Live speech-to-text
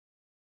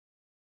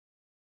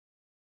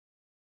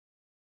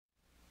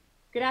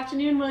Good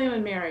afternoon, William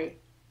and Mary.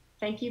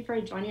 Thank you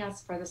for joining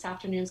us for this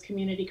afternoon's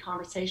community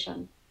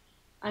conversation.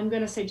 I'm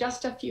going to say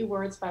just a few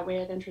words by way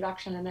of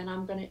introduction, and then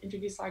I'm going to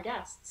introduce our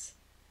guests.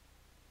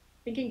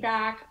 Thinking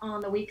back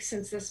on the week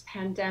since this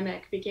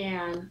pandemic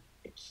began,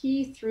 the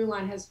key through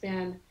line has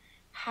been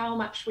how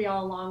much we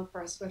all long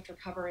for a swift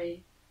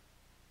recovery.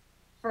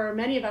 For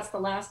many of us, the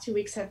last 2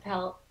 weeks have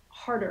felt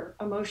harder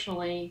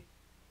emotionally.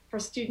 For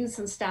students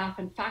and staff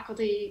and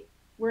faculty,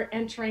 we're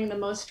entering the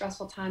most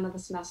stressful time of the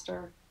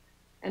semester,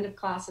 end of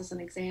classes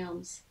and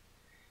exams.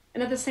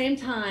 And at the same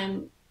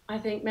time, I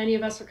think many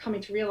of us are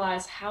coming to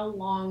realize how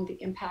long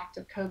the impact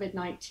of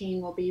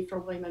COVID-19 will be for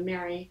William and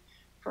Mary,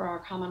 for our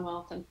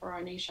Commonwealth, and for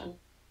our nation.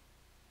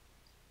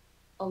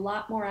 A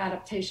lot more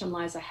adaptation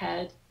lies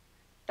ahead.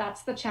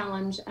 That's the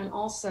challenge and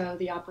also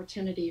the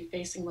opportunity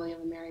facing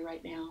William and Mary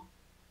right now.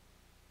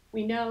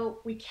 We know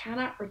we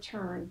cannot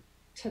return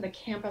to the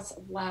campus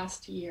of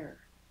last year,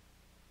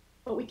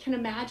 but we can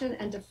imagine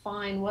and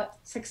define what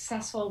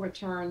successful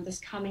return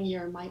this coming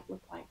year might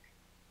look like.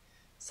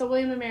 So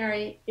William and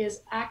Mary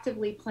is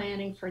actively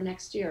planning for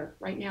next year.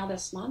 Right now,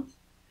 this month,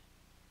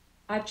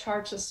 I've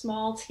charged a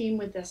small team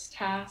with this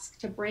task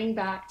to bring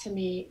back to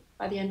me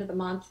by the end of the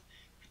month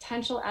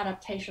potential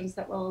adaptations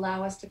that will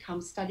allow us to come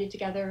study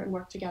together and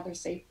work together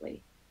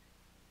safely.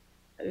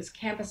 There's a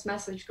campus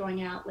message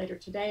going out later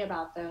today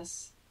about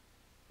this.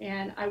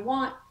 And I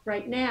want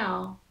right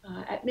now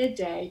at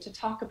midday to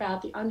talk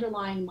about the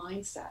underlying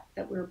mindset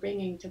that we're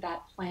bringing to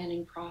that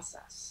planning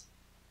process.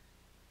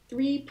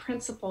 3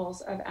 principles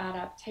of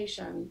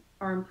adaptation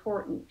are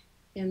important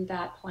in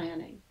that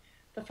planning.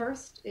 The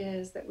first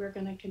is that we're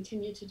going to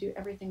continue to do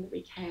everything that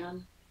we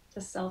can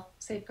to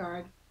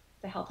safeguard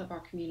the health of our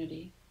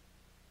community.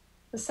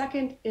 The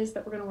second is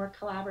that we're going to work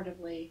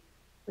collaboratively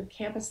with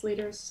campus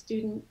leaders,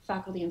 student,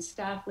 faculty, and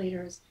staff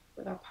leaders,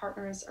 with our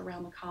partners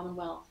around the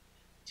Commonwealth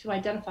to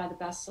identify the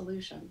best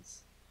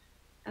solutions.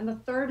 And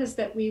the third is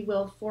that we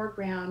will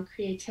foreground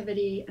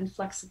creativity and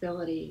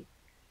flexibility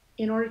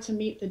in order to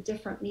meet the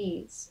different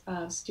needs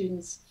of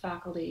students,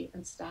 faculty,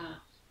 and staff.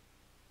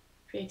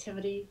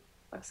 Creativity,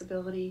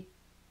 flexibility,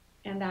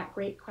 and that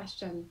great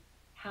question,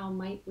 how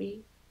might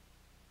we?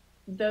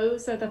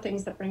 Those are the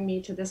things that bring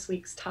me to this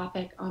week's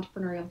topic,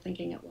 entrepreneurial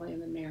thinking at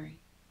William and Mary.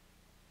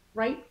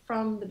 Right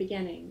from the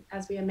beginning,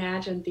 as we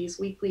imagined these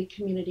weekly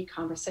community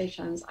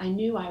conversations, I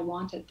knew I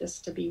wanted this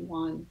to be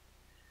one.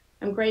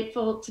 I'm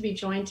grateful to be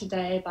joined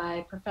today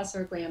by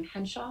Professor Graham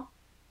Henshaw,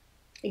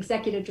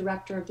 Executive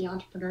Director of the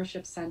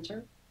Entrepreneurship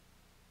Center,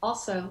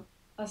 also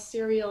a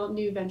serial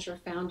new venture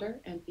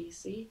founder and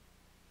VC,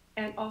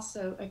 and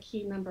also a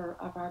key member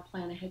of our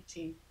Plan Ahead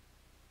team.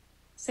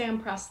 Sam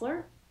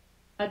Pressler,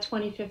 a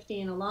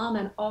 2015 alum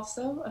and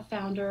also a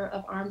founder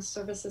of Armed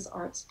Services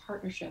Arts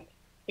Partnership,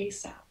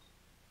 ASAP.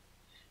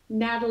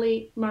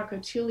 Natalie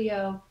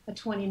Marcotullio, a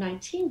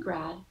 2019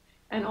 grad,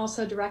 and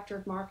also Director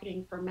of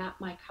Marketing for Map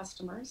My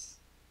Customers.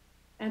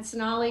 And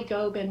Sonali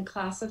Gobin,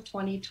 class of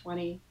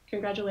 2020.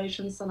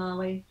 Congratulations,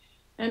 Sonali.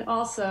 And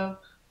also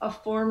a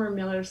former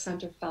Miller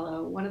Center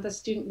Fellow, one of the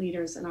student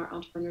leaders in our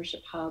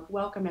Entrepreneurship Hub.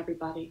 Welcome,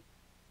 everybody.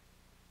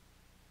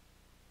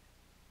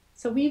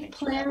 So we've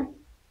planned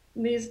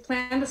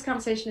this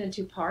conversation in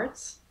 2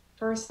 parts.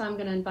 First, I'm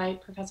going to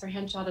invite Professor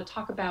Henshaw to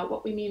talk about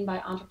what we mean by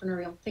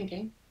entrepreneurial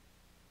thinking,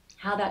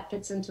 how that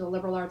fits into a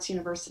liberal arts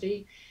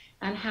university,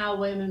 and how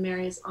William and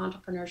Mary's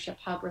Entrepreneurship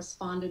Hub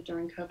responded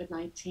during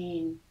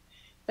COVID-19.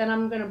 Then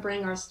I'm going to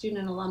bring our student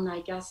and alumni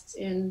guests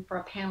in for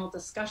a panel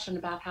discussion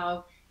about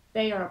how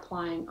they are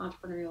applying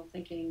entrepreneurial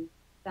thinking,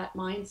 that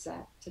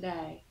mindset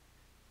today.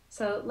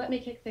 So let me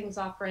kick things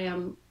off,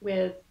 Graham,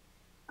 with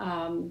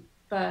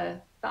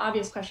the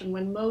obvious question.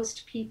 When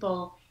most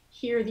people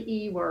hear the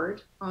E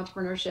word,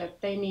 entrepreneurship,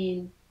 they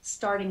mean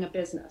starting a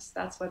business.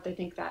 That's what they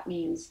think that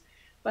means.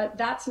 But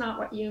that's not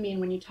what you mean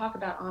when you talk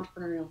about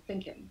entrepreneurial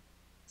thinking.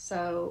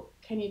 So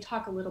can you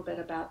talk a little bit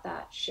about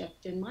that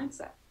shift in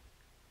mindset?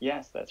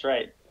 Yes, that's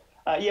right.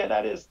 Yeah,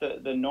 that is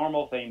the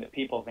normal thing that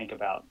people think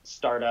about,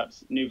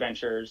 startups, new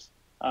ventures,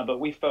 but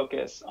we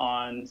focus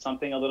on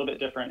something a little bit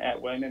different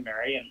at William and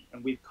Mary,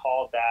 and we've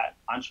called that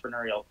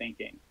entrepreneurial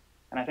thinking.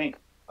 And I think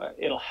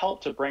it'll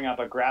help to bring up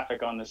a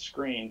graphic on the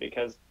screen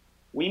because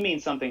we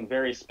mean something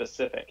very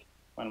specific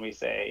when we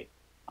say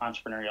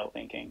entrepreneurial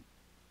thinking.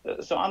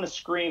 So on the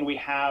screen, we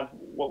have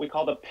what we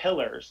call the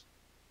pillars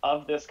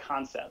of this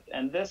concept.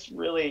 And this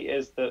really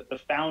is the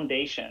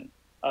foundation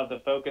of the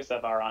focus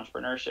of our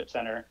Entrepreneurship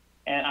Center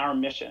and our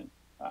mission.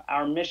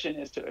 Our mission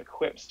is to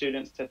equip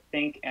students to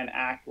think and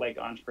act like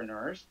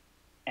entrepreneurs.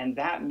 And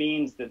that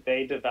means that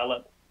they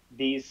develop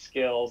these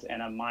skills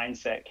and a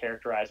mindset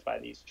characterized by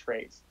these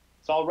traits.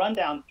 So I'll run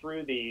down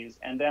through these,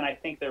 and then I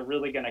think they're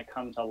really going to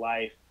come to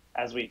life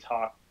as we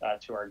talk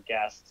to our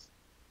guests.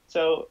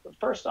 So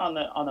first on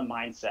the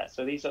mindset.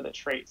 So these are the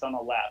traits on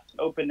the left: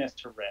 openness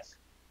to risk.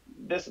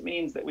 This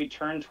means that we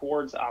turn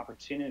towards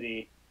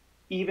opportunity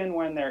even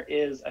when there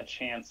is a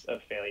chance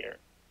of failure.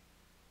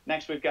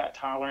 Next, we've got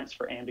tolerance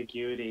for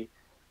ambiguity.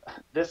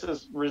 This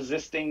is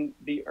resisting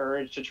the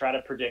urge to try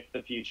to predict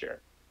the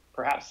future,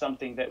 perhaps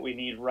something that we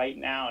need right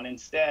now, and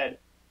instead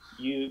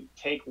You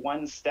take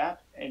one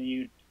step and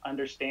you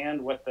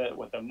understand what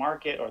the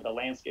market or the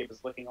landscape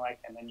is looking like,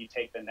 and then you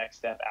take the next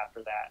step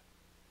after that.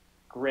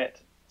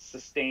 Grit,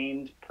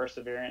 sustained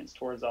perseverance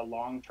towards a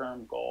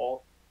long-term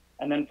goal,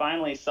 and then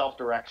finally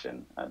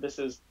self-direction. This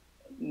is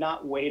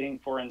not waiting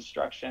for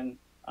instruction,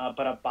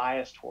 but a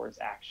bias towards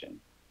action.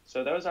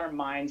 So those are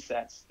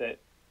mindsets that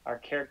are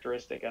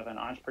characteristic of an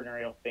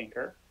entrepreneurial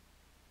thinker.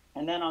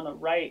 And then on the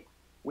right,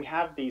 we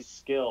have these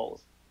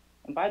skills.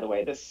 And by the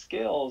way, the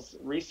skills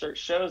research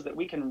shows that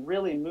we can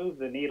really move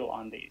the needle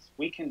on these.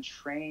 We can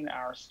train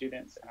our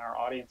students and our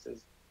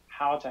audiences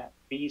how to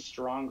be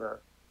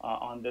stronger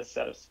on this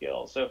set of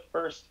skills. So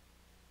first,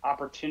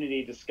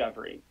 opportunity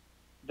discovery.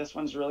 This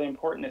one's really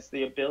important. It's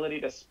the ability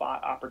to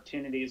spot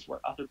opportunities where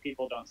other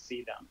people don't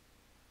see them.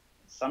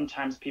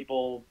 Sometimes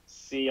people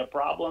see a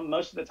problem.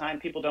 Most of the time,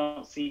 people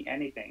don't see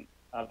anything,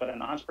 but an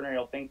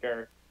entrepreneurial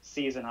thinker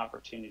sees an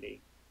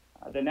opportunity.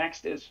 The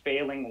next is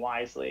failing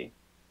wisely.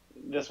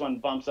 This one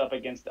bumps up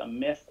against a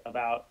myth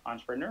about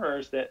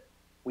entrepreneurs that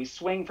we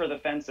swing for the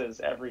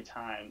fences every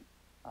time.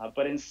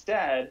 But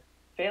instead,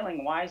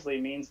 failing wisely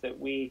means that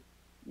we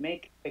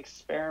make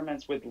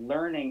experiments with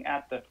learning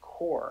at the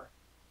core.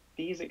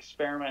 These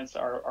experiments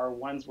are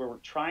ones where we're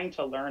trying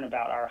to learn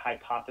about our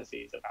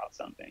hypotheses about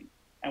something,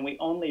 and we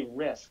only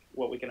risk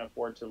what we can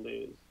afford to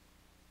lose.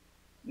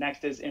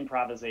 Next is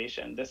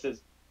improvisation. This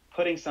is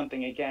putting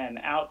something again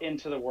out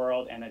into the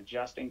world and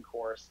adjusting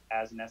course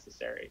as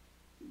necessary.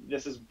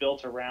 This is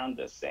built around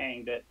this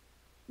saying that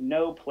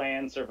no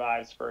plan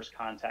survives first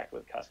contact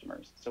with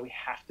customers. So we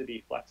have to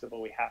be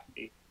flexible. We have to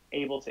be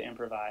able to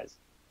improvise.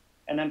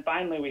 And then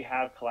finally, we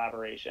have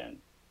collaboration,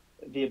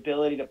 the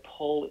ability to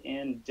pull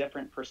in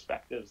different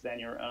perspectives than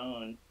your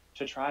own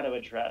to try to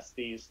address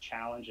these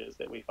challenges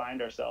that we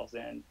find ourselves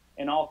in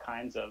all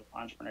kinds of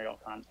entrepreneurial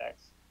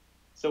contexts.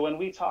 So when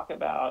we talk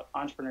about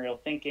entrepreneurial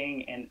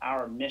thinking and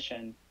our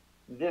mission,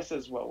 this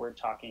is what we're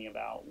talking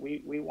about.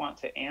 We want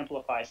to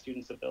amplify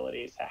students'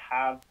 abilities to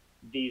have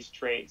these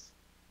traits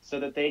so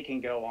that they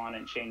can go on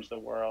and change the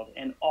world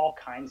in all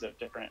kinds of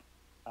different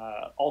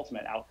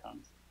ultimate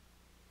outcomes.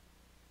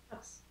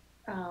 That's,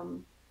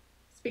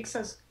 speaks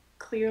so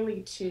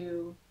clearly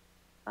to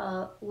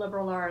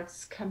liberal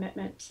arts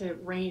commitment to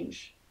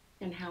range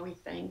in how we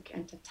think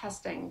and to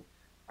testing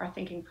our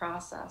thinking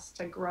process,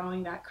 to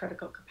growing that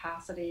critical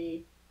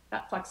capacity,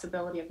 that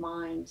flexibility of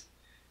mind.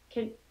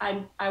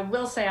 I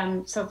will say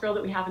I'm so thrilled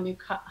that we have a new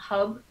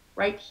hub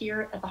right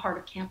here at the heart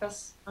of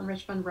campus on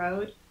Richmond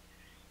Road.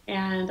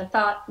 And I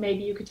thought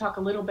maybe you could talk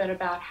a little bit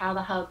about how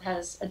the hub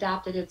has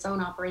adapted its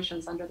own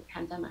operations under the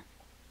pandemic.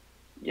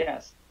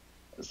 Yes.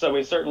 So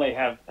we certainly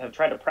have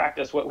tried to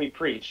practice what we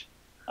preach.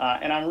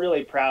 And I'm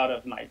really proud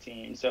of my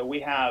team. So we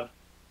have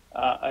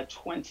a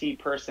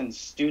 20-person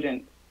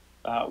student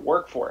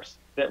workforce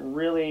that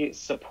really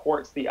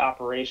supports the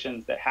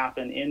operations that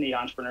happen in the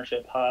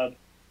Entrepreneurship Hub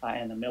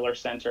and the Miller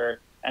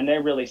Center. And they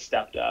really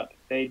stepped up.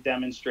 They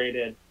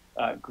demonstrated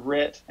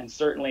grit and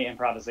certainly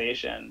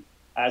improvisation.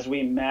 As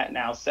we met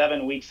now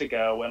 7 weeks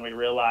ago when we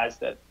realized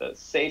that the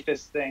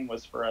safest thing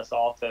was for us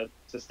all to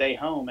stay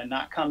home and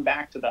not come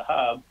back to the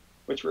hub,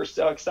 which we're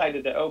so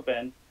excited to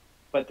open,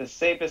 but the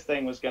safest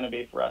thing was going to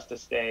be for us to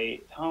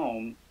stay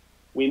home.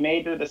 We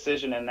made the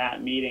decision in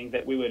that meeting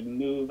that we would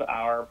move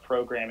our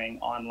programming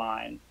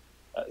online,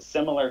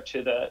 similar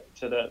to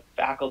the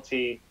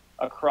faculty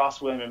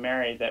across William &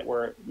 Mary that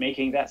were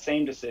making that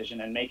same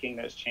decision and making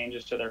those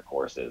changes to their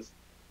courses.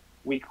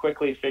 We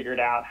quickly figured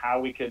out how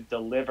we could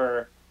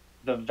deliver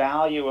the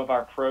value of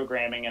our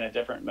programming in a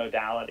different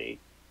modality.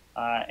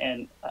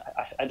 And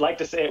I'd like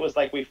to say it was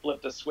like we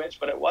flipped a switch,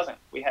 but it wasn't.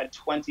 We had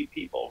 20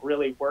 people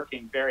really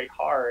working very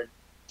hard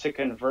to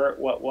convert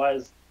what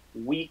was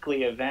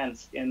weekly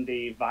events in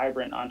the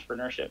vibrant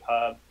Entrepreneurship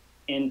Hub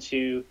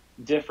into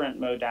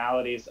different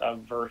modalities of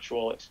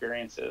virtual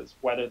experiences,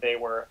 whether they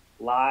were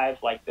live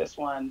like this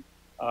one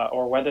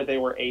or whether they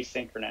were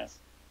asynchronous.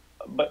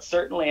 But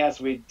certainly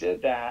as we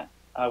did that,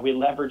 we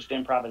leveraged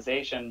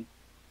improvisation,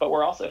 but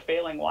we're also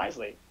failing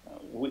wisely.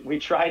 We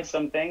tried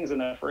some things in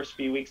the first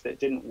few weeks that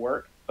didn't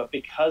work, but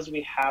because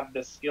we have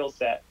this skill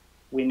set,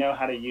 we know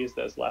how to use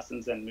those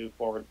lessons and move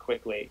forward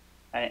quickly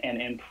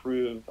and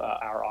improve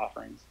our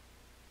offerings.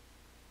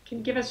 Can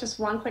you give us just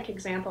one quick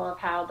example of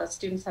how the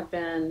students have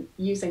been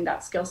using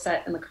that skill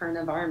set in the current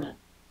environment?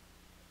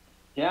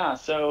 Yeah,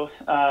 so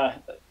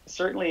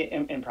certainly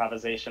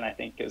improvisation, I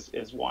think,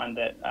 is one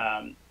that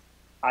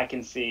I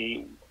can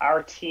see.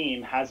 Our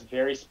team has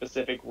very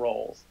specific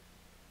roles.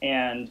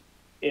 And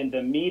in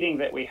the meeting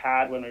that we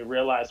had when we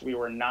realized we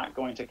were not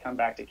going to come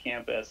back to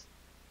campus,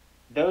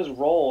 those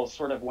roles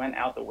sort of went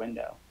out the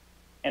window.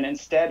 And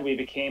instead, we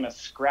became a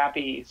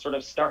scrappy sort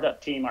of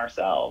startup team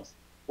ourselves,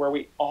 where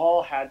we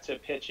all had to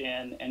pitch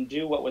in and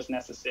do what was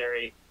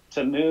necessary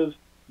to move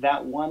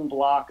that one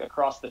block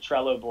across the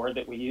Trello board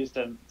that we used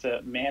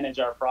to manage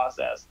our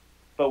process.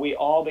 But we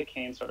all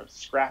became sort of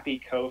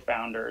scrappy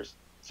co-founders.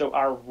 So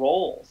our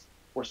roles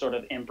were sort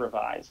of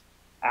improvised.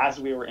 As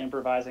we were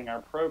improvising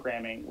our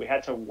programming, we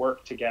had to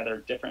work together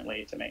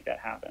differently to make that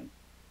happen.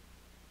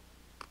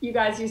 You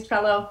guys used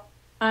Trello?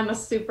 I'm a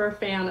super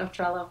fan of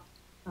Trello.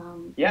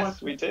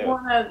 Yes, we do.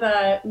 One of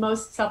the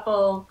most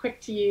supple, quick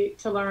to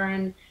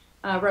learn,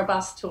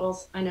 robust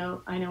tools I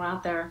know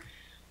out there.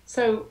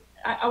 So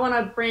I want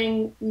to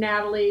bring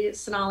Natalie,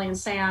 Sonali, and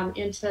Sam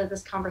into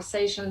this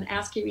conversation and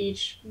ask you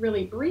each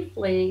really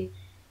briefly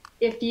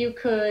if you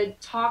could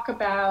talk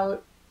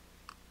about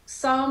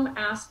some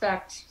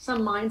aspect,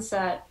 some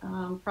mindset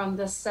from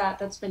this set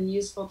that's been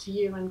useful to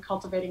you in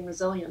cultivating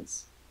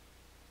resilience.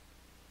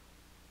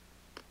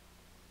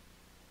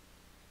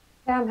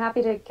 Yeah, I'm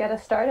happy to get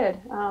us started.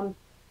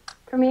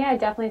 For me, I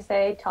definitely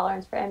say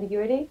tolerance for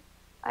ambiguity.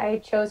 I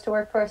chose to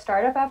work for a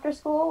startup after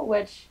school,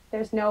 which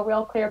there's no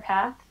real clear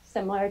path,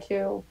 similar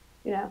to,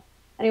 you know,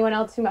 anyone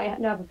else who might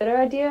have a better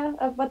idea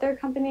of what their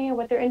company and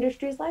what their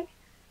industry is like.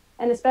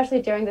 And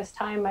especially during this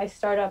time, my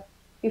startup,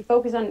 we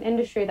focus on an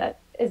industry that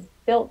is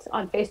built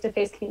on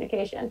face-to-face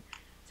communication.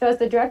 So as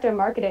the director of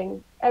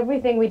marketing,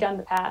 everything we've done in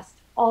the past,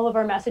 all of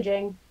our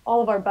messaging,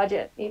 all of our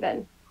budget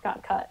even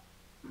got cut.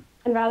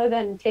 And rather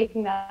than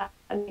taking that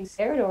and being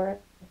scared or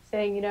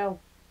saying,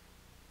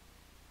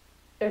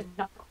 there's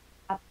not,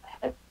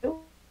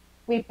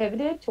 we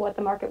pivoted to what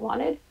the market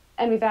wanted.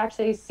 And we've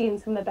actually seen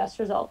some of the best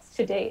results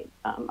to date.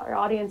 Our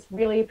audience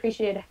really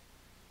appreciated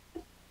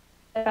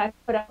the fact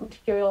put out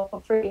material for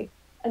free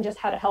and just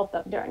how to help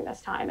them during this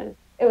time. And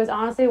it was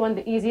honestly one of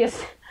the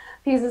easiest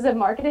pieces of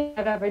marketing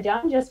I've ever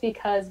done, just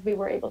because we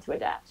were able to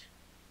adapt.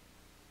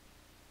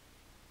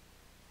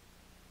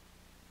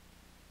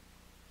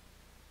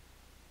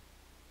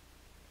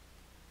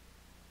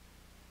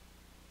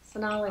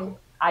 Sonali.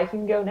 I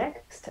can go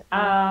next.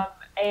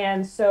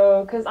 And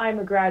so, because I'm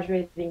a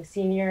graduating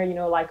senior,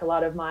 like a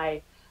lot of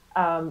my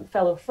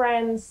fellow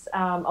friends,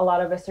 a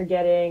lot of us are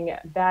getting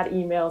bad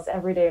emails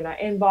every day in our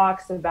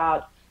inbox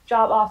about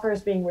job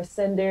offers being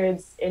rescinded,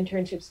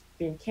 internships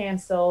being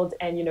canceled,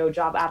 and,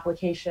 job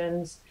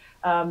applications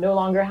no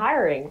longer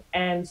hiring.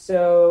 And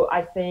so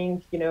I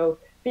think,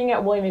 being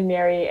at William &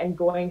 Mary and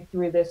going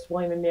through this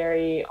William &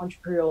 Mary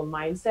entrepreneurial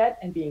mindset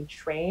and being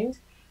trained,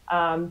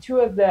 two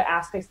of the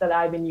aspects that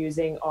I've been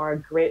using are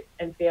grit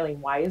and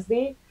failing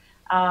wisely.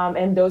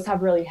 And those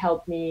have really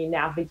helped me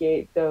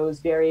navigate those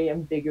very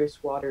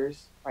ambiguous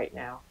waters right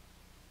now.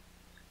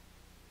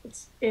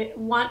 I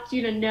want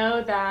you to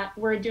know that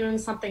we're doing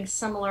something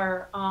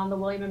similar on the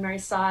William & Mary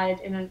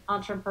side in an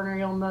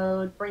entrepreneurial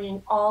mode,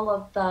 bringing all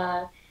of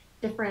the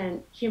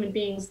different human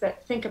beings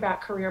that think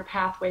about career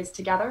pathways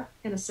together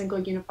in a single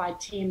unified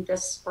team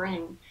this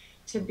spring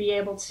to be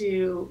able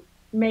to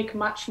make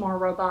much more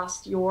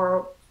robust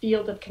your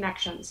field of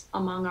connections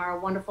among our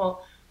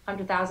wonderful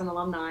 100,000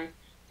 alumni,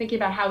 thinking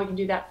about how we can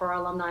do that for our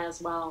alumni as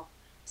well.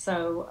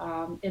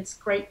 So it's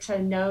great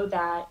to know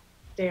that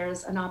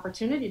there's an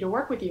opportunity to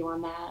work with you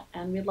on that,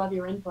 and we'd love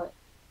your input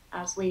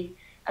as we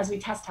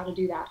test how to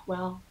do that.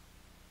 Well,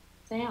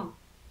 Sam.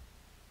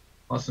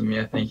 Awesome.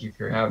 Yeah, thank you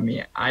for having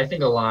me. I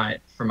think a lot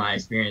from my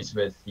experience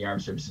with the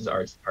Armed Services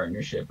Arts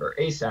Partnership, or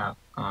ASAP,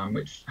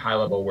 which high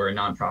level, we're a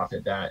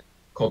nonprofit that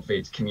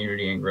cultivates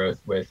community and growth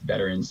with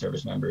veteran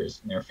service members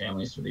and their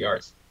families through the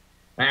arts.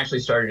 I actually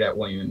started at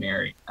William &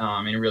 Mary,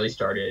 and it really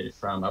started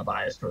from a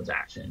bias towards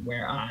action,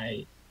 where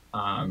I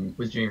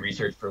was doing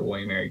research for a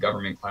William & Mary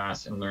government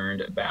class and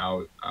learned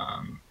about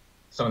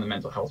some of the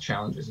mental health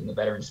challenges in the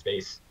veteran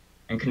space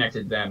and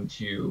connected them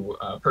to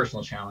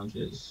personal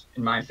challenges.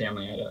 In my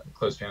family, I had a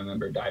close family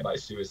member die by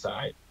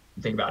suicide.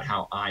 And think about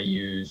how I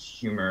use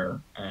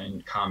humor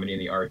and comedy in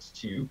the arts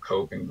to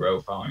cope and grow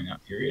following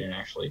that period, and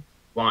actually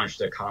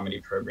launched a comedy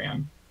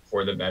program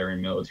for the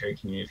veteran military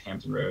community of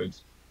Hampton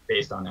Roads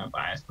based on that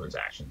bias towards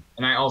action.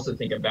 And I also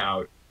think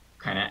about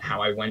kind of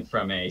how I went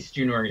from a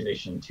student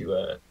organization to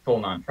a full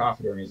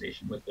nonprofit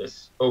organization with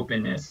this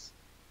openness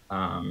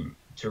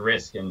to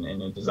risk and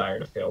a desire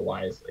to fail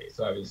wisely.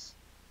 So I was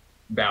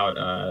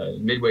about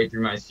midway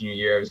through my senior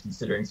year, I was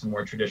considering some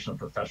more traditional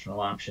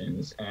professional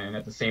options. And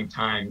at the same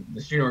time,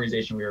 the student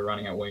organization we were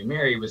running at William &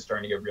 Mary was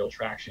starting to get real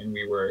traction.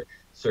 We were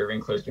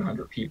serving close to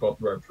 100 people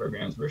through our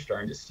programs. We were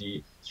starting to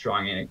see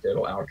strong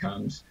anecdotal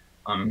outcomes.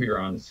 We were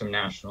on some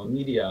national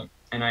media.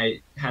 And I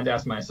had to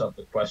ask myself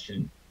the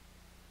question,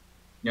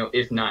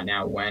 if not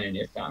now, when, and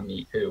if not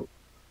me, who?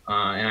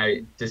 And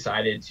I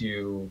decided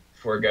to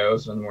forego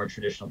some of the more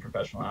traditional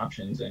professional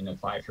options and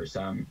apply for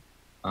some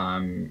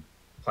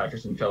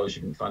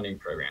fellowship and funding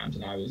programs.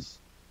 And I was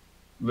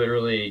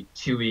literally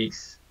 2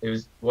 weeks,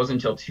 wasn't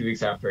until 2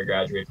 weeks after I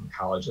graduated from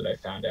college that I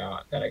found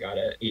out that I got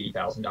an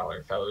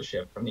 $80,000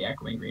 fellowship from the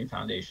Echoing Green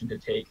Foundation to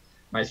take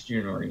my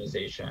student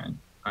organization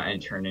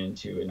and turn it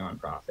into a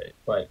nonprofit.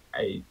 But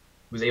I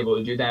was able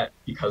to do that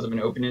because of an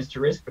openness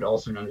to risk, but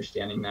also an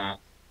understanding that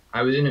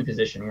I was in a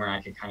position where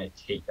I could kind of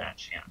take that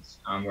chance.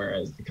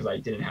 Whereas because I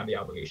didn't have the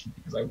obligation,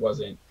 because I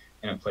wasn't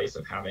in a place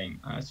of having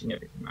a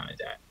significant amount of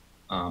debt.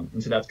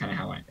 And so that's kind of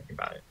how I think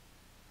about it.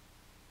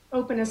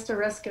 Openness to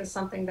risk is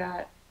something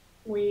that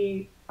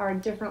we are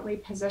differently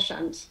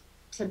positioned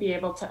to be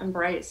able to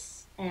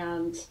embrace.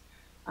 And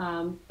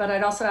but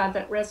I'd also add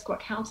that risk, what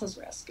counts as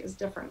risk, is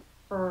different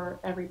for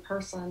every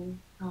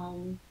person.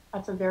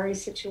 That's a very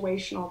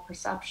situational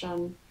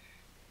perception.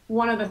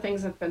 one of the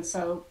things that's been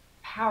so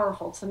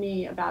powerful to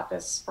me about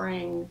this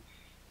spring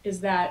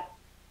is that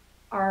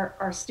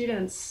our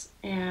students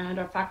and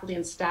our faculty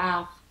and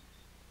staff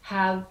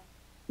have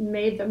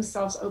made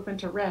themselves open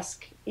to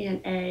risk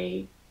in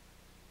a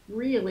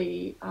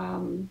really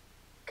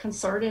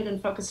concerted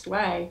and focused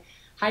way.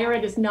 Higher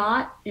ed is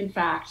not, in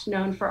fact,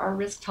 known for our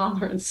risk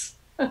tolerance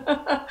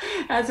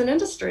as an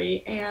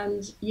industry,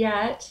 and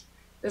yet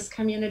this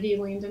community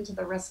leaned into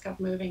the risk of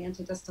moving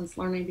into distance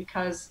learning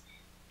because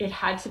it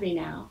had to be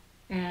now,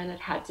 and it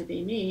had to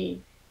be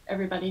me.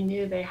 Everybody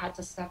knew they had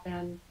to step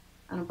in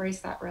and embrace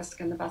that risk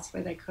in the best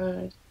way they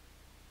could.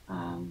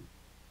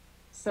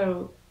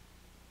 So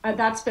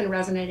that's been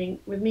resonating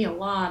with me a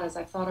lot as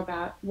I've thought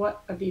about which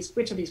of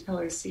these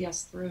pillars see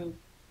us through.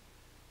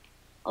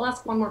 I'll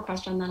ask one more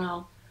question, then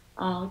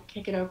I'll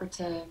kick it over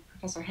to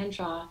Professor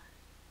Henshaw.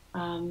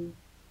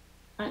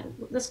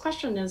 This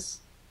question is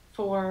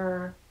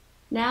for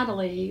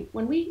Natalie.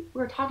 When we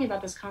were talking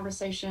about this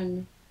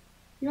conversation,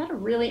 you had a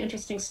really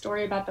interesting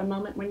story about the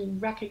moment when you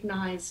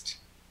recognized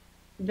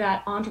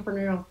that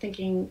entrepreneurial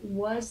thinking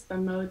was the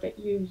mode that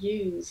you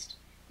used.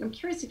 I'm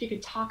curious if you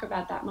could talk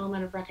about that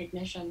moment of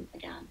recognition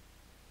again.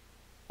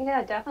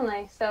 Yeah,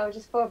 definitely. So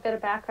just for a bit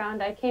of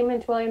background, I came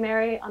into William &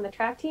 Mary on the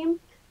track team.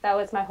 That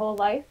was my whole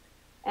life.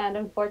 And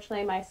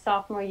unfortunately, my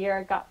sophomore year,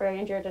 I got very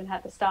injured and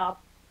had to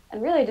stop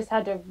and really just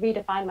had to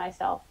redefine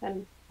myself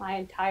and my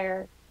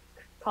entire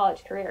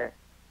college career.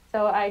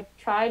 So I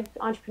tried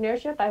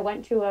entrepreneurship. I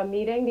went to a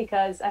meeting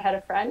because I had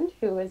a friend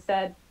who had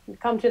said,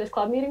 come to this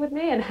club meeting with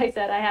me. And I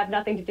said, I have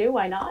nothing to do.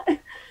 Why not?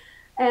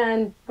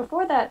 And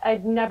before that,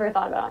 I'd never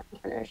thought about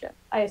entrepreneurship.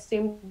 I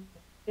assumed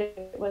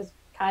it was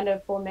kind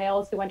of for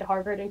males who went to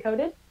Harvard and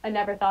coded. I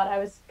never thought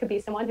I could be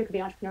someone who could be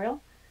entrepreneurial.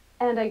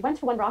 And I went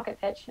to one rocket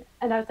pitch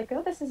and I was like,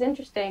 oh, this is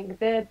interesting.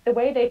 The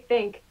way they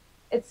think,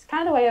 it's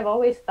kind of the way I've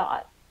always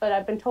thought, but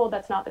I've been told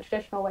that's not the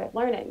traditional way of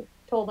learning.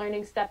 Told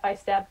learning step by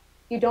step.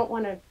 You don't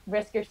want to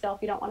risk yourself.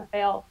 You don't want to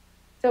fail.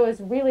 So it was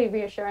really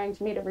reassuring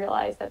to me to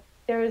realize that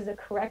there is a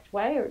correct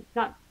way, or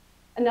not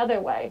another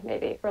way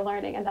maybe, for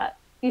learning, and that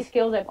these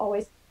skills I've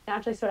always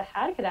naturally sort of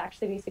had could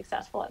actually be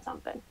successful at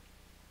something.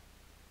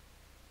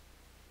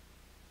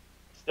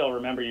 Still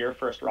remember your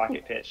first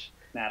rocket pitch,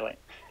 Natalie?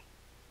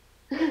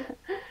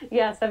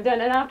 Yes, I've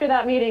done. And after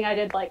that meeting, I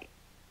did like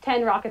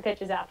 10 rocket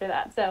pitches after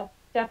that. So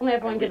definitely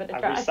everyone give it a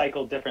try. I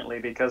recycled differently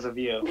because of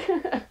you.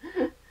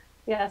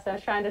 Yes, I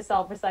was trying to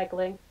solve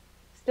recycling.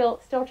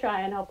 Still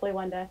trying, hopefully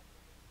one day.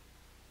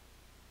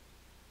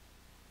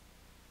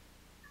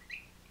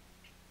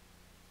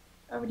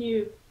 Over to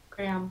you,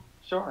 Graham.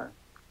 Sure.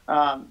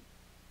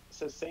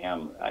 So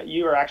Sam,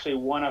 you are actually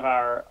one of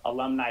our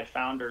alumni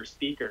founder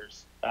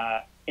speakers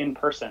in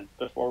person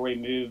before we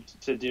moved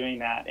to doing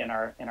that in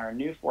our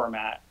new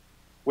format,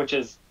 which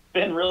has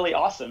been really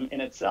awesome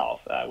in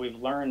itself. We've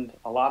learned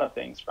a lot of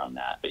things from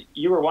that. But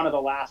you were one of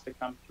the last to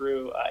come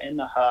through in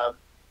the hub,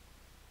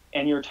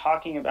 and you were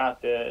talking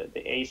about the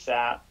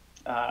ASAP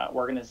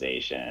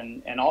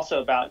organization and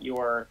also about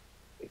your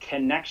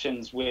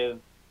connections with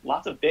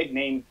lots of big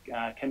name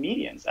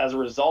comedians as a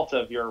result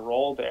of your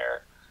role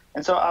there.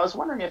 And so I was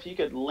wondering if you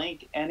could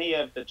link any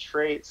of the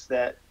traits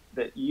that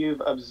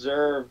you've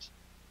observed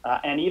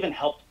and even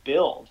helped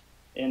build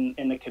in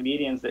the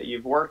comedians that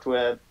you've worked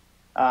with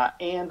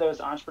and those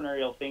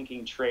entrepreneurial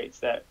thinking traits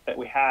that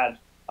we had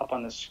up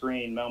on the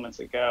screen moments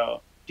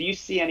ago. Do you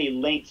see any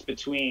links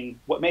between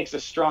what makes a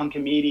strong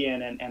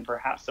comedian and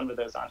perhaps some of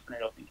those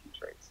entrepreneurial thinking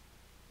traits?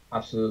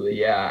 Absolutely,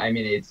 yeah. I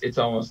mean, it's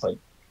almost like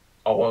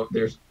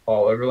there's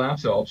all overlap,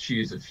 so I'll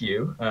choose a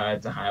few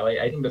to highlight.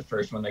 I think the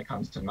first one that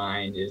comes to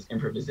mind is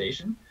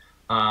improvisation.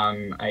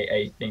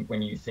 I think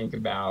when you think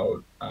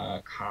about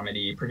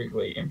comedy,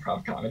 particularly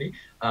improv comedy,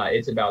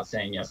 it's about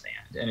saying yes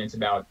and it's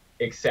about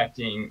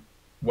accepting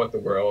what the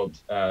world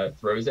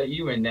throws at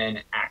you and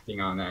then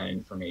acting on that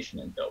information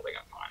and building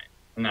upon it.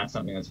 And that's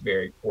something that's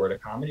very core to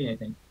comedy, and I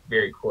think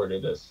very core to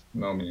this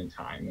moment in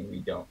time when we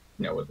don't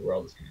know what the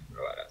world is going to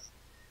throw at us.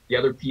 The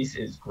other piece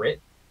is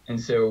grit. And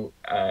so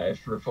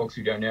for folks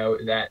who don't know,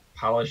 that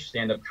polished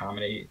stand-up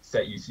comedy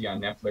set you see on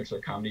Netflix or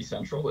Comedy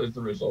Central is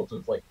the result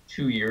of like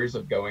 2 years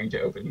of going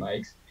to open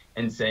mics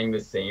and saying the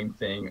same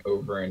thing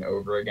over and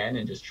over again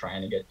and just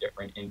trying to get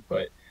different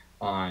input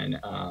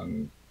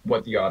on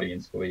what the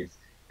audience believes.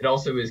 It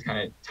also is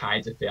kind of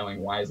tied to failing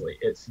wisely.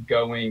 It's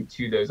going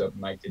to those open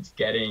mics, it's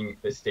getting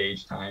the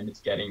stage time, it's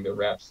getting the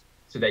reps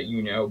so that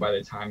you know by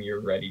the time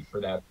you're ready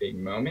for that big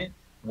moment,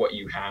 what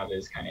you have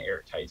is kind of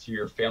airtight. So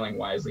you're failing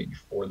wisely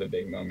before the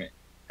big moment.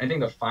 I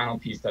think the final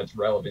piece that's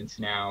relevant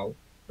now,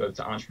 both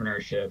to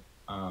entrepreneurship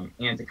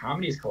and to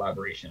comedy, is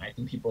collaboration. I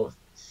think people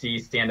see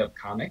stand-up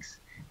comics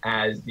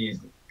as these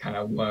kind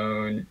of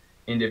lone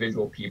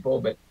individual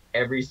people, but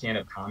every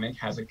stand-up comic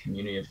has a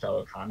community of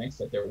fellow comics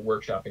that they're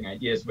workshopping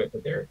ideas with,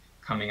 that they're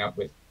coming up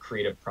with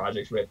creative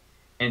projects with.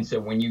 And so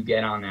when you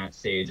get on that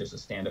stage as a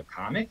stand-up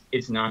comic,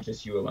 it's not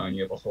just you alone.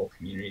 You have a whole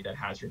community that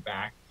has your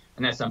back.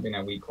 And that's something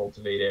that we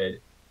cultivated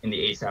in the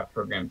ASAP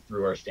program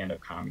through our stand-up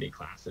comedy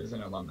classes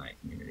and alumni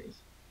communities.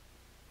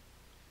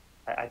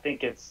 I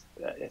think it's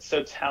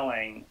so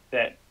telling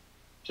that,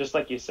 just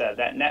like you said,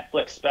 that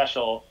Netflix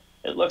special,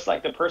 it looks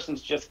like the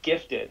person's just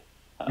gifted,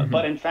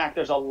 but in fact,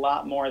 there's a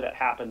lot more that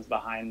happens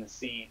behind the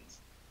scenes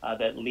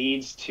that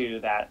leads to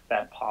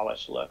that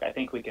polished look. I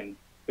think we can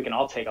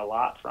all take a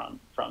lot from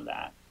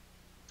that.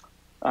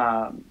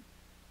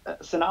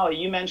 Sonali,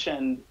 you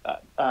mentioned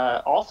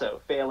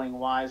also failing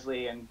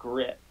wisely and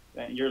grit,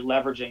 and you're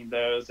leveraging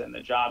those in the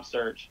job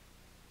search.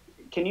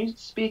 Can you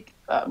speak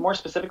more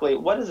specifically,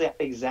 what is it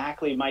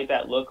exactly might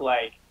that look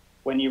like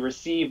when you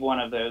receive one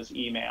of those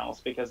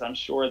emails? Because I'm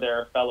sure there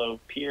are fellow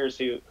peers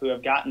who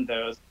have gotten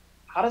those.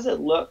 How does it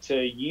look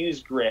to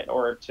use grit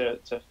or to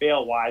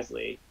fail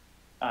wisely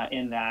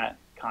in that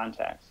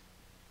context?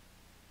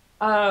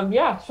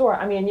 Yeah, sure.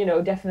 I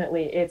mean,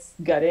 definitely it's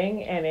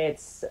gutting and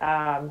it's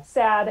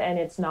sad and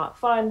it's not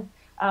fun.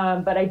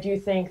 But I do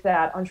think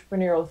that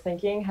entrepreneurial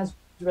thinking has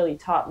really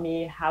taught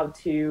me how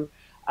to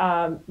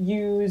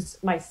use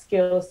my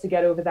skills to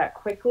get over that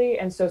quickly.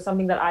 And so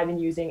something that I've been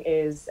using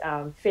is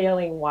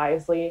failing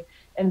wisely.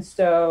 And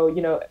so,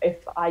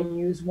 if I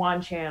use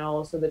one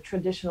channel, so the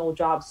traditional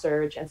job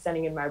search and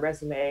sending in my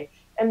resume,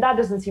 and that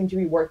doesn't seem to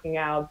be working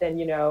out, then,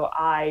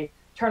 I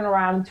turn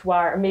around to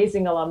our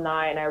amazing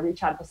alumni and I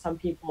reach out to some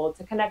people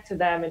to connect to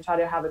them and try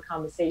to have a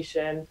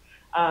conversation,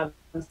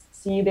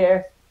 see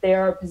there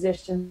are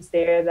positions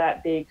there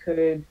that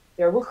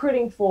they're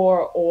recruiting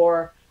for,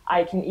 or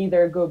I can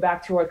either go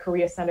back to our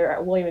career center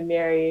at William &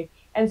 Mary.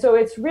 And so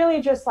it's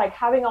really just like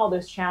having all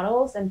those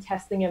channels and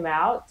testing them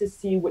out to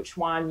see which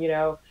one,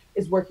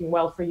 is working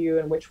well for you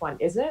and which one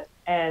isn't.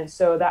 And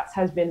so that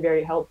has been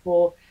very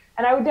helpful.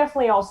 And I would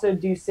definitely also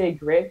do say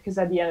grit, because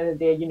at the end of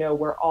the day,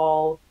 we're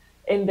all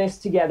in this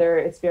together.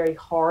 It's very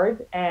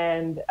hard.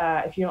 And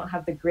if you don't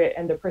have the grit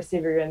and the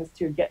perseverance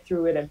to get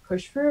through it and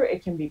push through,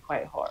 it can be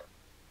quite hard.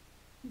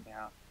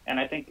 Yeah. And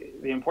I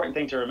think the important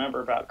thing to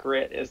remember about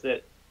grit is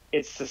that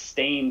it's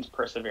sustained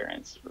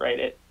perseverance,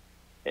 right?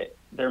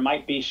 There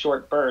might be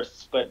short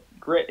bursts, but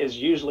grit is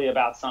usually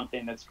about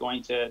something that's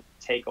going to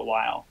take a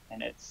while,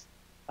 and it's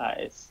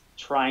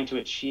trying to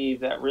achieve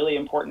that really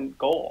important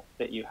goal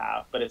that you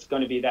have, but it's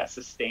going to be that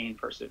sustained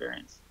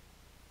perseverance.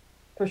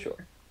 For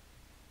sure.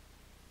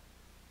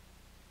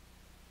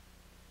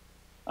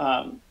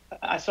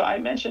 So I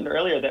mentioned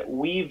earlier that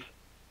we've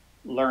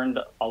learned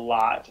a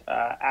lot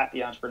at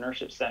the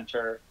Entrepreneurship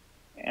Center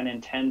and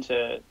intend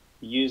to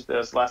use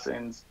those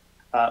lessons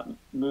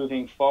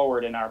moving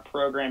forward in our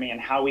programming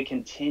and how we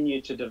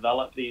continue to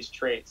develop these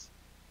traits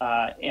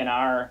in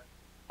our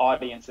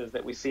audiences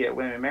that we see at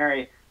William &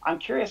 Mary. I'm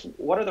curious,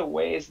 what are the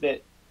ways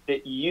that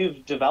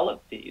you've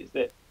developed these,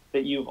 that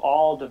you've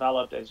all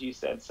developed, as you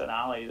said,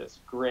 Sonali, this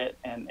grit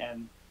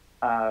and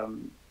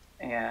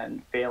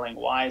failing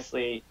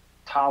wisely,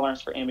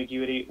 tolerance for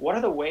ambiguity? What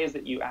are the ways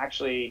that you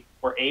actually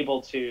were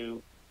able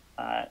to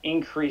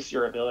increase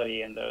your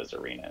ability in those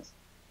arenas?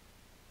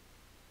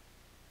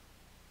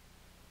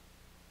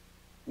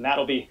 And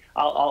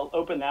I'll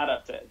open that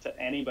up to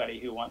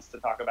anybody who wants to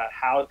talk about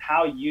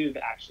how you've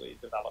actually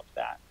developed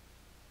that,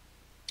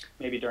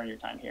 maybe during your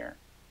time here.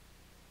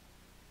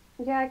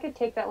 Yeah, I could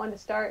take that one to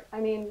start. I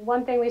mean,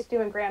 one thing we used to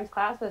do in Graham's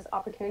class was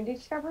opportunity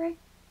discovery.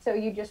 So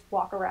you just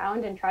walk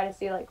around and try to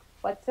see, like,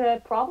 what's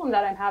a problem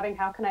that I'm having?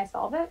 How can I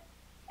solve it?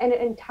 And it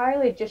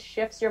entirely just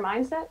shifts your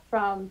mindset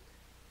from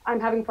I'm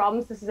having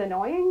problems, this is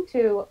annoying,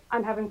 to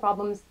I'm having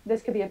problems,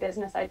 this could be a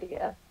business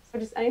idea. So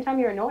just anytime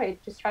you're annoyed,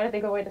 just try to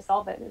think of a way to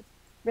solve it. It's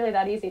really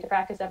that easy to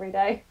practice every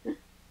day.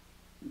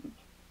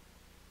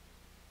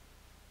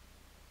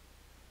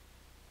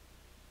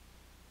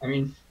 I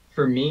mean,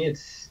 for me,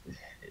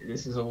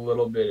 this is a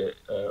little bit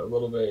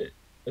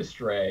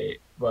astray,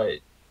 but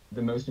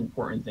the most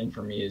important thing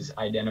for me is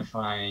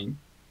identifying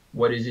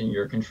what is in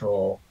your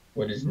control,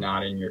 what is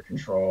not in your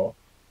control,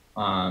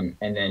 and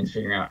then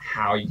figuring out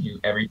how you do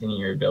everything in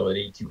your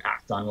ability to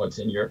act on what's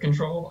in your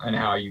control and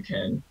how you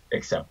can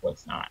accept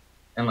what's not.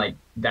 And like,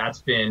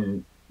 that's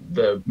been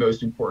the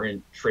most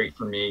important trait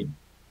for me,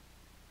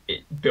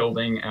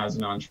 building as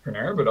an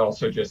entrepreneur, but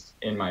also just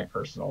in my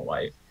personal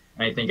life.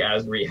 And I think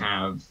as we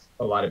have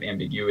a lot of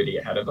ambiguity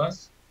ahead of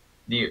us,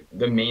 the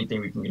main thing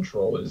we can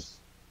control is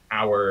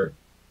our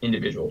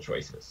individual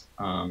choices,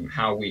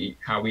 how we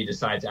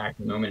decide to act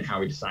in the moment, how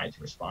we decide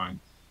to respond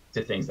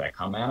to things that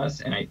come at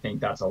us. And I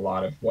think that's a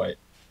lot of what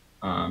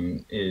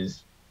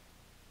is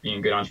being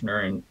a good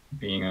entrepreneur and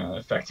being an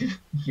effective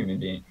human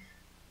being.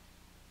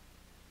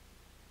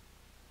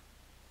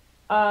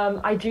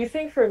 I do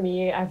think for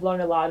me, I've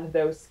learned a lot of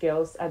those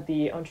skills at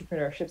the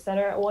Entrepreneurship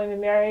Center at William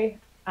 & Mary.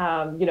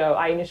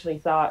 I initially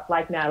thought,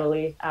 like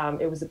Natalie,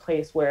 it was a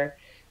place where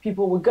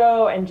people would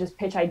go and just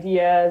pitch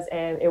ideas,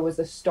 and it was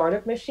a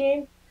startup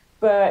machine.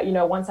 But,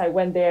 once I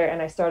went there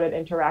and I started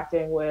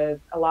interacting with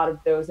a lot of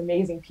those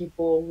amazing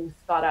people who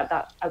thought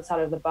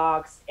outside of the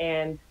box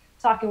and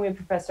talking with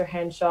Professor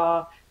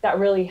Henshaw, that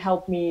really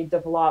helped me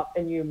develop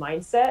a new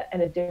mindset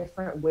and a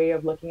different way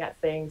of looking at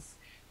things,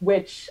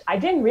 which I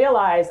didn't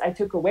realize I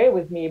took away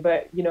with me.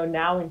 But,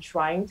 now in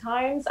trying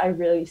times, I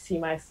really see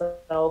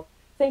myself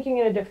thinking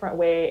in a different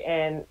way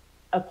and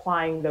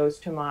applying those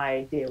to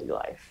my daily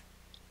life.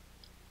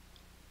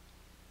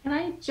 Can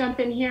I jump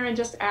in here and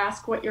just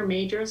ask what your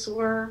majors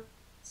were,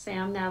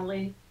 Sam,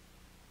 Natalie,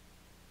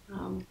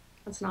 and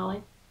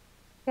Sonali?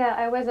 Yeah,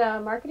 I was a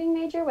marketing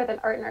major with an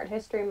art and art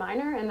history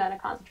minor and then a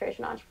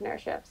concentration on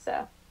entrepreneurship.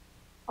 So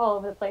all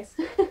over the place.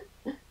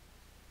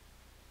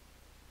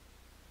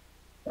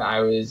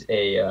 I was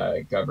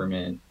a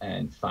government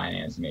and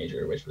finance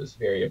major, which was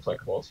very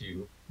applicable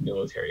to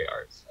military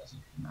arts, as you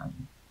can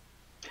imagine.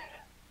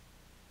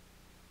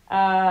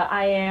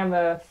 I am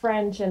a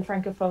French and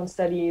Francophone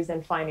studies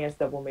and finance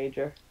double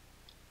major.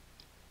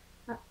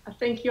 I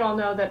think you all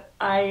know that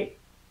I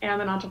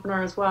am an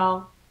entrepreneur as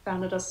well.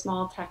 Founded a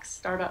small tech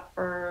startup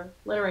for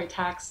literary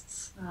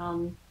texts.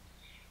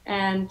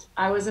 And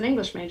I was an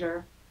English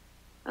major.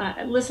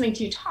 Listening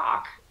to you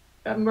talk,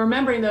 I'm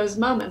remembering those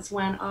moments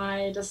when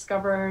I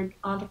discovered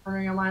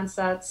entrepreneurial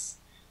mindsets.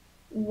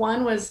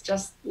 One was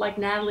just like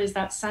Natalie's,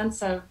 that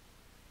sense of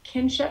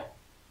kinship.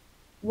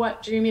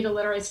 What drew me to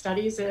literary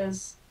studies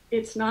is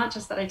it's not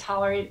just that I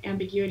tolerate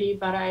ambiguity,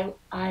 but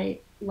I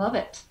love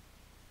it.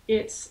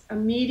 It's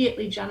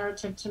immediately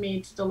generative to me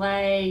to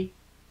delay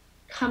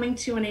coming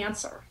to an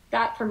answer.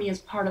 That for me is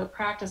part of the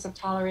practice of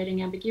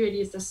tolerating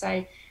ambiguity, is to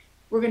say,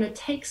 we're going to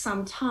take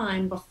some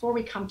time before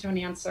we come to an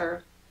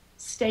answer,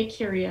 stay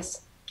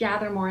curious,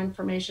 gather more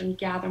information,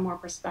 gather more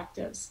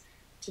perspectives.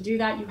 To do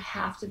that, you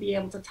have to be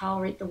able to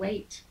tolerate the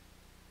wait,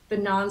 the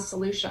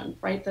non-solution,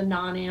 right? The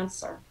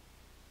non-answer.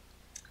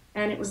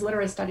 And it was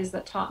literary studies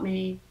that taught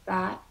me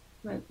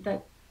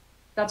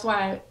that's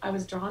why I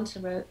was drawn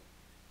to it.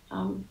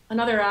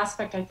 Another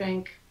aspect, I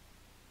think,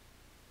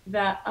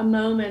 that a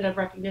moment of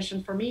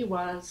recognition for me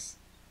was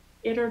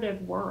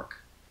iterative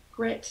work.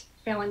 Grit,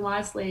 failing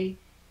wisely,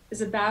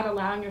 is about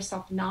allowing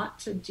yourself not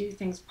to do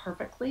things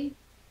perfectly.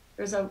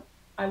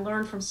 I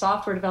learned from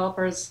software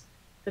developers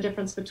the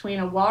difference between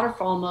a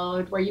waterfall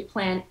mode where you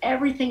plan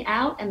everything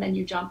out and then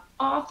you jump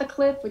off the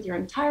cliff with your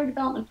entire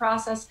development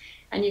process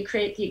and you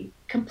create the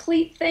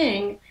complete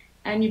thing,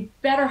 and you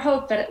better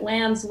hope that it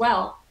lands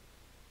well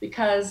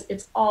because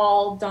it's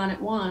all done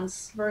at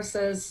once,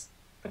 versus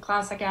the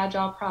classic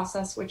agile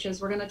process, which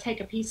is we're going to take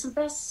a piece of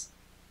this,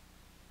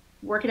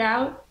 work it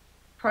out,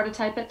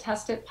 prototype it,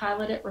 test it,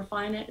 pilot it,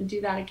 refine it, and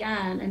do that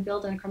again and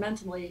build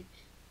incrementally.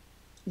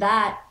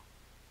 That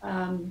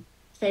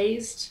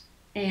phased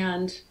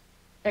and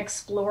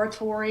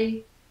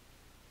exploratory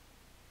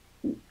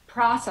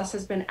process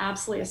has been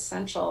absolutely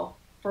essential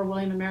for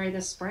William and Mary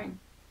this spring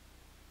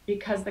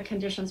because the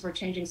conditions were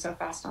changing so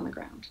fast on the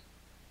ground.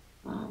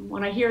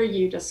 When I hear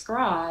you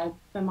describe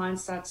the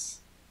mindsets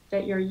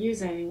that you're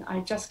using, I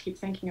just keep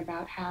thinking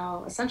about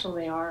how essential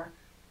they are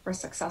for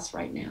success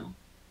right now.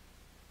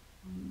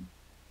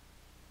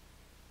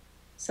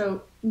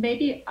 So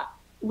maybe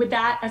with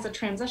that as a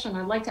transition,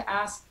 I'd like to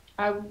ask,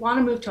 I want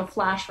to move to a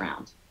flash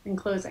round in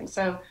closing.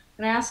 So I'm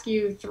going to ask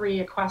you three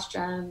a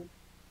question,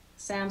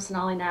 Sam,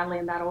 Sonali, Natalie,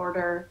 in that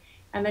order,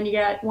 and then you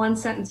get one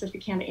sentence if you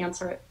can to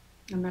answer it,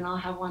 and then I'll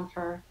have one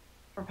for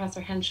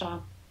Professor Henshaw.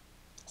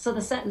 So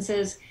the sentence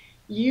is,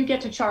 you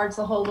get to charge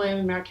the whole William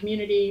and Mary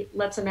community.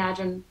 Let's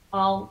imagine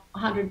all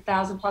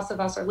 100,000 plus of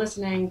us are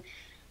listening.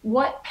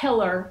 What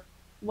pillar,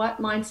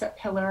 what mindset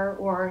pillar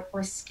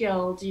or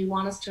skill do you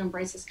want us to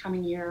embrace this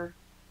coming year,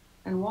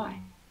 and why?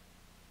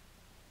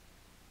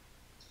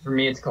 For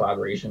me, it's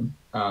collaboration.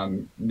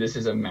 This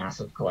is a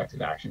massive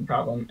collective action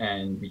problem,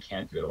 and we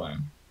can't do it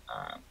alone.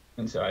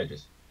 And so I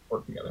just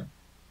work together.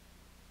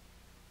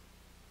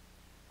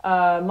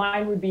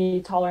 Mine would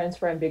be tolerance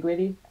for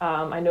ambiguity.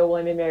 I know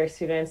William and Mary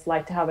students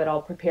like to have it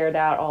all prepared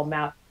out, all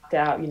mapped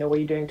out, what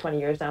you're doing 20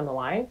 years down the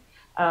line.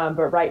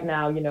 But right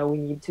now, we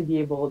need to be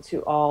able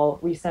to all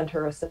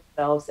recenter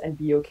ourselves and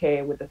be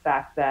okay with the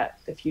fact that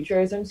the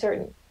future is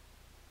uncertain.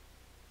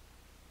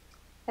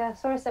 Yeah,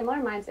 sort of similar.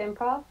 Mine's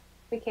improv.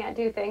 We can't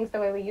do things the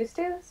way we used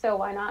to, so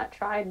why not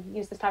try and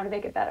use this time to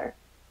make it better?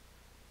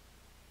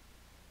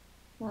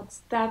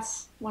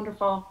 That's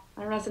wonderful.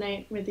 I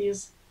resonate with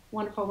these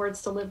wonderful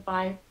words to live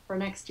by for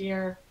next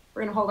year.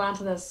 We're going to hold on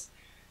to this.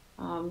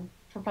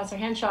 Professor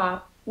Henshaw,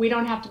 we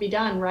don't have to be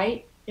done,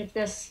 right? If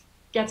this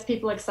gets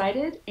people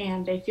excited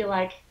and they feel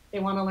like they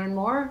want to learn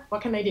more,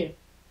 what can they do?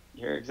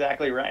 You're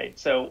exactly right.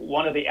 So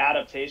one of the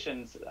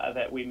adaptations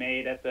that we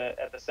made at the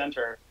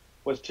center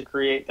was to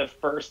create the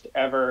first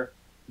ever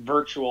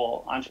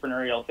virtual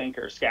entrepreneurial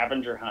thinker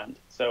scavenger hunt.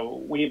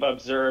 So we've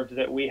observed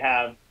that we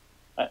have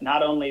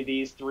not only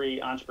these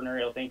three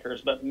entrepreneurial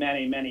thinkers, but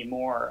many, many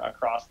more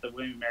across the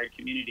William and Mary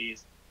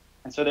communities.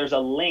 And so there's a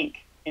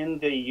link in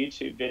the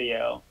YouTube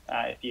video.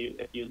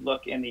 If you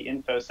look in the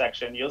info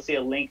section, you'll see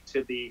a link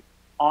to the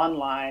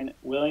online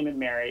William and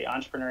Mary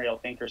Entrepreneurial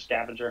Thinker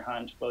Scavenger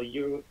Hunt, where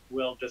you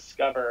will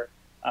discover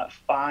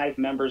 5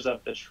 members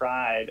of the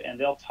tribe, and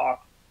they'll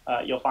talk.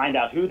 You'll find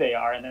out who they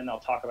are, and then they'll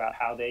talk about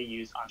how they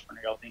use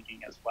entrepreneurial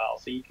thinking as well.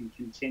 So you can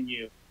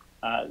continue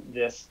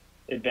this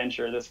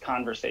adventure, this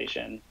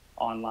conversation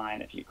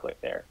online if you click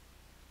there.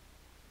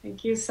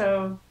 Thank you.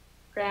 So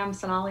Graham,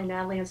 Sonali,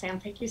 Natalie, and Sam,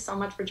 thank you so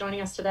much for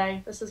joining us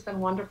today. This has been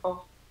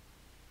wonderful.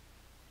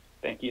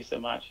 Thank you so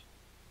much.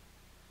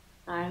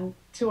 And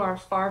to our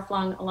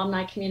far-flung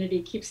alumni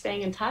community, keep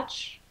staying in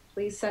touch.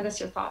 Please send us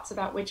your thoughts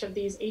about which of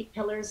these 8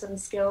 pillars and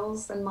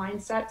skills and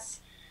mindsets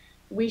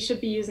we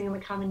should be using in the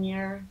coming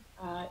year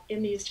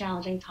in these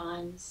challenging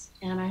times.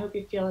 And I hope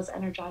you feel as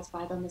energized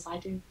by them as I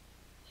do.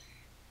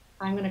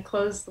 I'm going to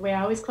close the way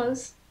I always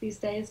close these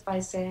days by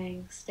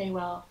saying, stay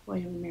well,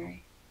 William and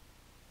Mary.